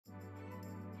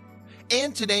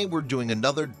And today we're doing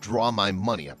another Draw My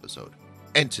Money episode.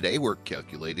 And today we're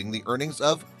calculating the earnings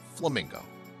of Flamingo.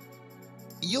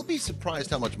 You'll be surprised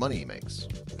how much money he makes.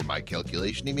 For my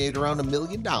calculation, he made around $1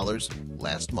 million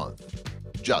last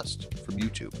month, just from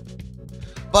YouTube.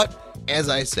 But as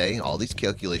I say, all these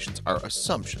calculations are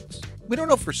assumptions. We don't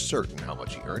know for certain how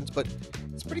much he earns, but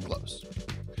it's pretty close.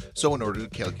 So in order to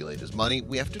calculate his money,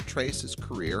 we have to trace his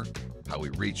career, how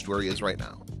he reached where he is right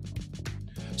now.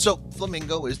 So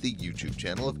Flamingo is the YouTube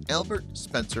channel of Albert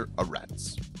Spencer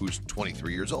Aretz, who's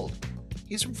 23 years old.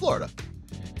 He's from Florida.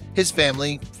 His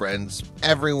family, friends,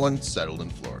 everyone settled in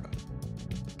Florida.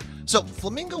 So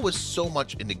Flamingo was so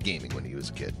much into gaming when he was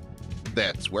a kid.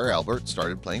 That's where Albert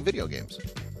started playing video games.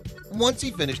 Once he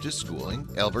finished his schooling,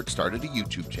 Albert started a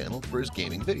YouTube channel for his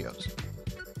gaming videos.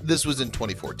 This was in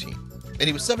 2014, and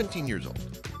he was 17 years old.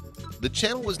 The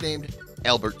channel was named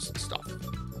Albert's Stuff.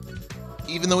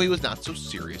 Even though he was not so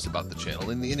serious about the channel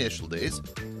in the initial days,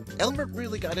 Albert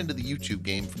really got into the YouTube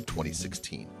game from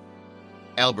 2016.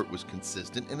 Albert was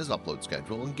consistent in his upload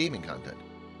schedule and gaming content.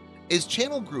 His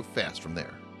channel grew fast from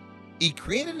there. He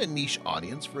created a niche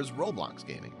audience for his Roblox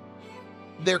gaming.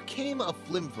 There came a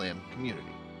Flim-Flam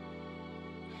community.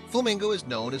 Flamingo is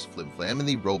known as Flim-Flam in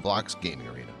the Roblox gaming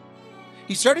arena.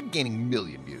 He started gaining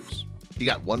million views. He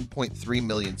got 1.3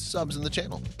 million subs in the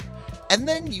channel. And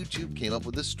then YouTube came up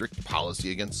with a strict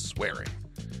policy against swearing.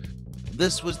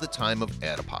 This was the time of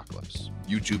ad apocalypse.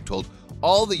 YouTube told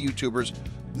all the YouTubers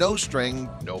no swearing,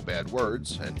 no bad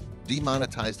words, and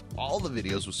demonetized all the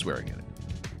videos with swearing in it.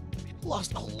 People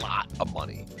lost a lot of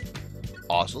money.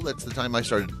 Also, that's the time I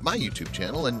started my YouTube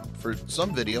channel, and for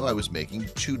some video I was making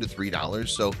 $2 to $3,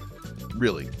 so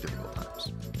really difficult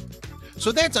times.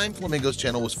 So at that time, Flamingo's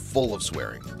channel was full of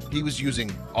swearing. He was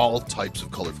using all types of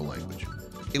colorful language.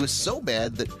 It was so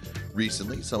bad that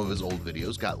recently some of his old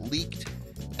videos got leaked,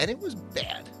 and it was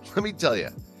bad, let me tell you.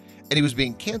 And he was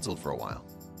being canceled for a while.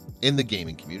 In the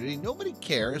gaming community, nobody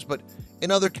cares, but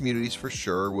in other communities for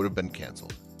sure would have been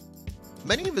canceled.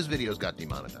 Many of his videos got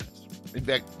demonetized. In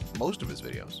fact, most of his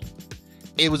videos.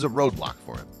 It was a roadblock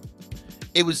for him.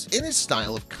 It was in his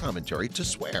style of commentary to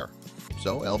swear,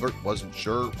 so Albert wasn't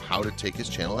sure how to take his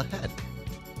channel ahead.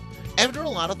 After a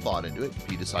lot of thought into it,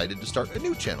 he decided to start a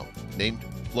new channel named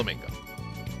Flamingo.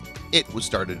 It was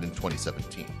started in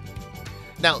 2017.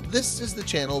 Now, this is the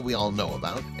channel we all know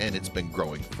about, and it's been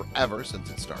growing forever since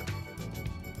it started.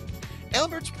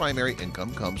 Albert's primary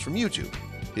income comes from YouTube.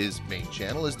 His main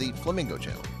channel is the Flamingo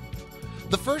channel.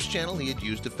 The first channel he had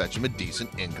used to fetch him a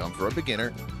decent income for a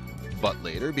beginner, but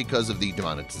later, because of the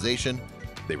demonetization,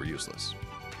 they were useless.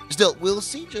 Still, we'll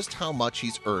see just how much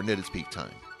he's earned at his peak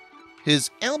time. His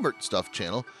Albert Stuff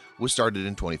channel was started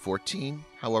in 2014,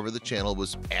 however the channel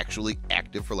was actually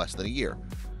active for less than a year,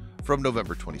 from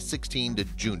November 2016 to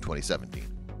June 2017.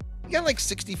 He got like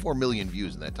 64 million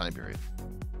views in that time period.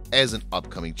 As an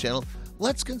upcoming channel,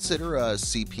 let's consider a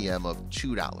CPM of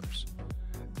 $2.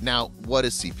 Now, what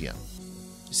is CPM?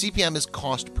 CPM is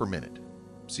cost per minute.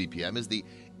 CPM is the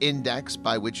index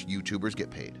by which YouTubers get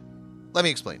paid. Let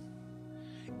me explain.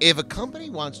 If a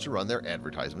company wants to run their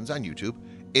advertisements on YouTube,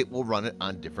 it will run it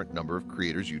on different number of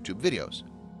creators' YouTube videos.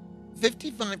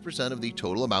 55% of the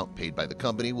total amount paid by the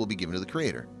company will be given to the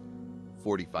creator.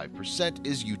 45%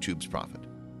 is YouTube's profit.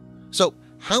 So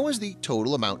how is the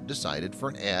total amount decided for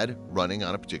an ad running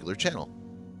on a particular channel?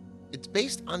 It's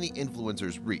based on the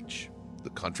influencer's reach, the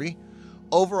country,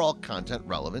 overall content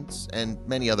relevance, and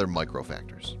many other micro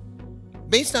factors.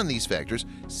 Based on these factors,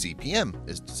 CPM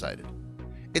is decided.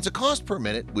 It's a cost per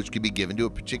minute which can be given to a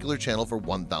particular channel for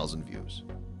 1,000 views.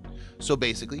 So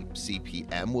basically,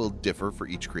 CPM will differ for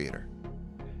each creator.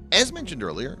 As mentioned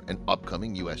earlier, an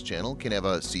upcoming US channel can have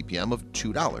a CPM of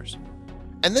 $2,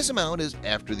 and this amount is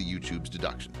after the YouTube's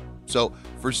deduction. So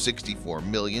for 64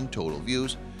 million total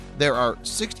views, there are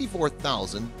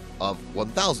 64,000 of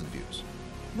 1,000 views,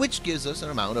 which gives us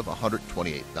an amount of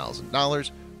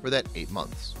 $128,000 for that 8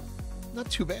 months.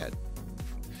 Not too bad.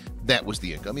 That was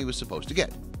the income he was supposed to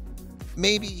get.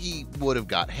 Maybe he would have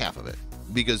got half of it,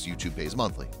 because YouTube pays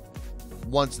monthly.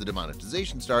 Once the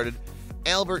demonetization started,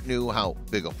 Albert knew how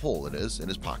big a hole it is in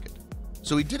his pocket.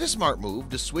 So he did a smart move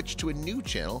to switch to a new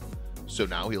channel, so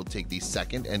now he'll take the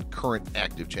second and current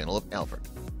active channel of Albert.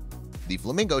 The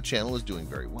Flamingo channel is doing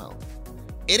very well.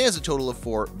 It has a total of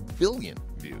 4 billion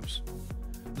views.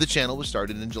 The channel was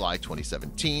started in July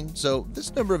 2017, so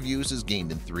this number of views is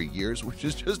gained in 3 years, which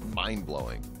is just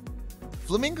mind-blowing.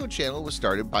 Flamingo channel was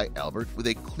started by Albert with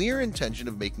a clear intention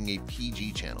of making a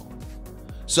PG channel.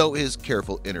 So his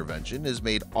careful intervention has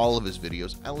made all of his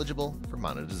videos eligible for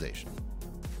monetization.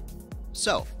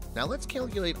 So now let's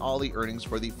calculate all the earnings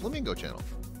for the Flamingo channel.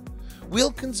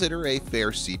 We'll consider a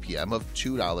fair CPM of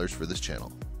 $2 for this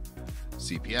channel.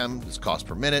 CPM is cost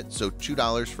per minute, so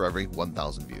 $2 for every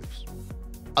 1,000 views.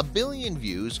 A billion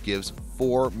views gives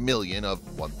 4 million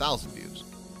of 1,000 views.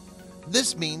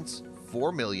 This means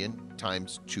 4 million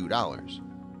times $2.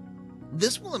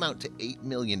 This will amount to $8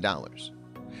 million.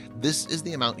 This is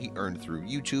the amount he earned through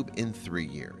YouTube in 3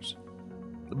 years.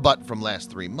 But from last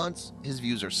 3 months, his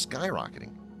views are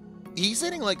skyrocketing. He's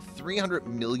hitting like 300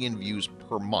 million views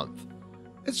per month.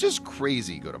 It's just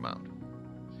crazy good amount.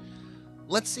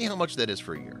 Let's see how much that is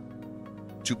for a year.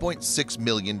 $2.6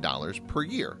 million per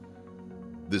year.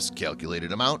 This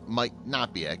calculated amount might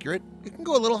not be accurate. It can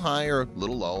go a little high or a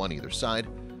little low on either side.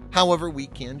 However, we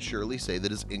can surely say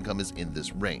that his income is in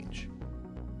this range.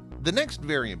 The next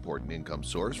very important income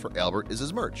source for Albert is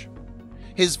his merch.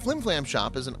 His Flim Flam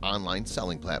shop is an online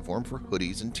selling platform for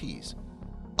hoodies and tees.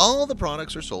 All the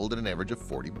products are sold at an average of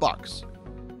 $40.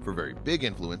 For very big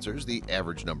influencers, the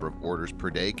average number of orders per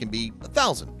day can be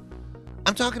 1,000.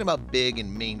 I'm talking about big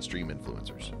and mainstream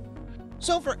influencers.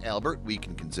 So for Albert, we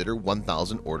can consider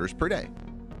 1,000 orders per day.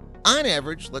 On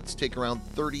average, let's take around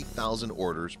 30,000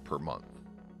 orders per month.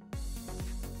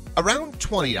 Around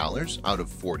 $20 out of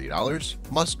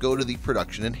 $40 must go to the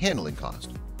production and handling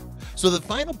cost. So the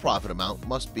final profit amount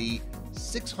must be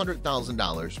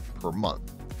 $600,000 per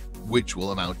month, which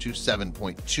will amount to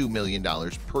 $7.2 million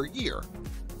per year.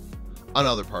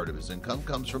 Another part of his income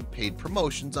comes from paid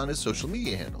promotions on his social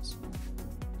media handles.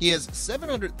 He has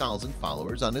 700,000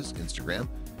 followers on his Instagram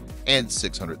and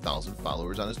 600,000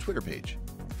 followers on his Twitter page.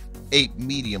 A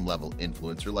medium-level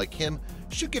influencer like him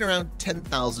should get around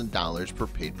 $10,000 per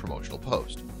paid promotional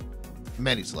post.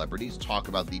 Many celebrities talk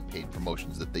about the paid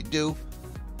promotions that they do.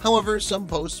 However, some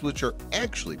posts which are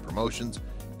actually promotions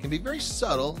can be very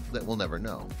subtle that we'll never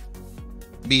know.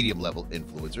 Medium-level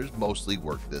influencers mostly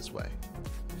work this way.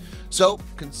 So,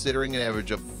 considering an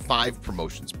average of 5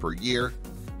 promotions per year,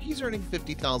 he's earning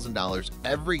 $50,000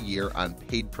 every year on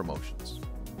paid promotions.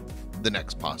 The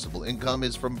next possible income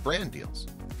is from brand deals.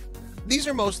 These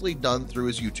are mostly done through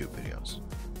his YouTube videos.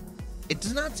 It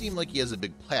does not seem like he has a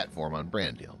big platform on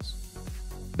brand deals.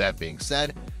 That being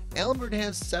said, Albert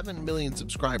has 7 million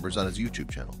subscribers on his YouTube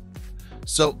channel.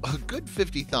 So a good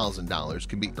 $50,000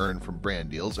 can be earned from brand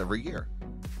deals every year.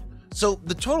 So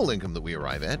the total income that we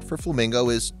arrive at for Flamingo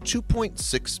is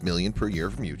 $2.6 million per year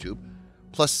from YouTube,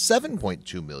 plus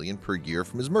 $7.2 million per year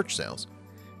from his merch sales,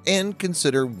 and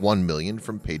consider $1 million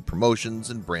from paid promotions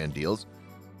and brand deals.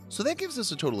 So that gives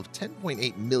us a total of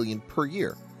 $10.8 million per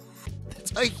year.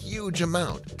 That's a huge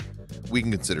amount. We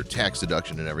can consider tax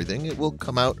deduction and everything. It will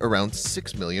come out around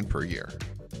 $6 million per year.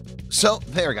 So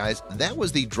there guys, that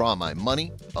was the Draw My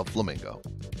Money of Flamingo.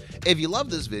 If you love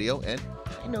this video, and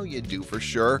I know you do for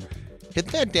sure, hit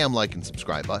that damn like and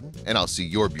subscribe button, and I'll see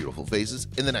your beautiful faces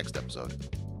in the next episode.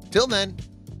 Till then,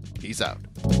 peace out.